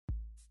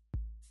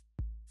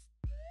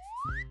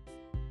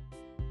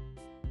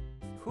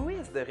Who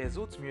is the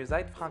Réseau du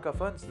mieux-être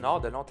francophone du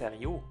nord de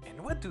l'Ontario, and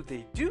what do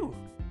they do?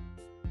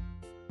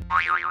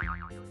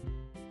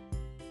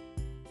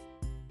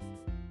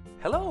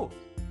 Hello!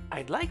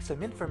 I'd like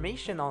some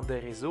information on the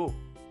Réseau.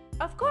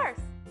 Of course!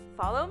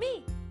 Follow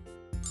me!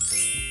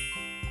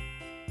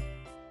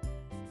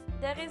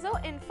 The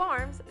Réseau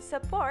informs,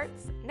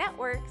 supports,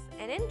 networks,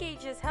 and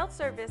engages health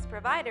service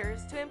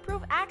providers to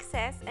improve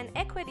access and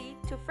equity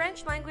to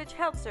French language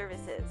health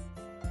services.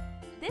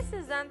 This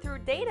is done through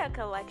data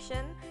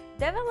collection,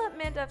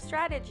 development of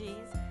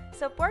strategies,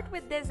 support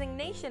with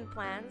designation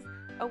plans,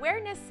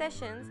 awareness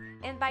sessions,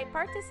 and by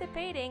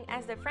participating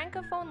as the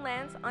francophone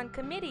lands on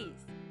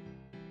committees.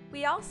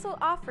 We also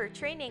offer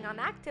training on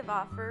active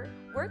offer,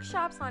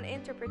 workshops on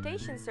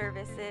interpretation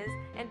services,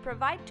 and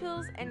provide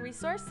tools and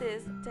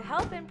resources to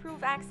help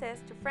improve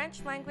access to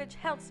French language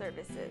health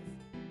services.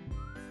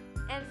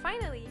 And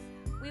finally,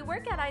 we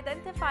work at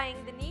identifying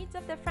the needs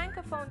of the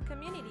francophone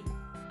community,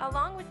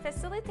 along with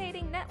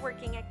facilitating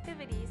networking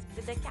activities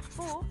with the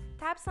Carrefour,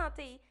 Tab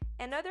Santé,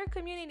 and other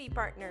community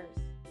partners.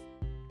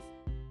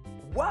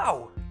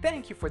 Wow!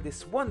 Thank you for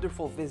this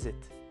wonderful visit.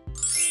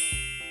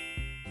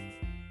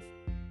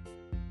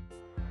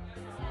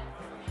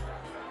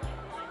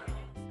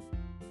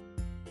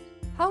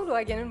 How do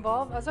I get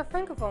involved as a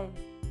francophone?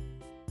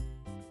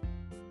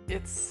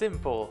 It's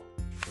simple.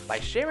 By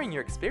sharing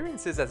your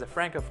experiences as a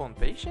francophone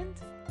patient,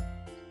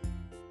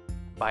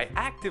 by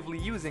actively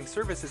using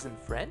services in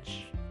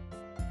French,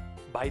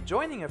 by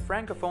joining a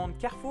francophone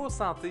Carrefour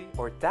Santé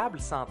or Table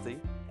Santé,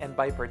 and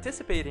by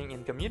participating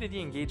in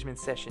community engagement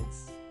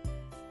sessions,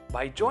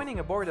 by joining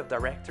a board of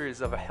directors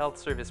of a health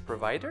service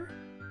provider,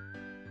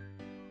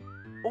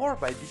 or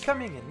by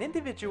becoming an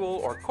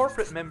individual or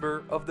corporate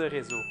member of the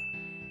Réseau.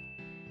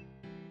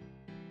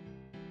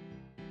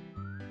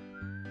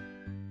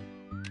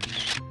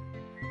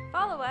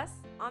 Follow us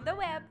on the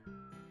web.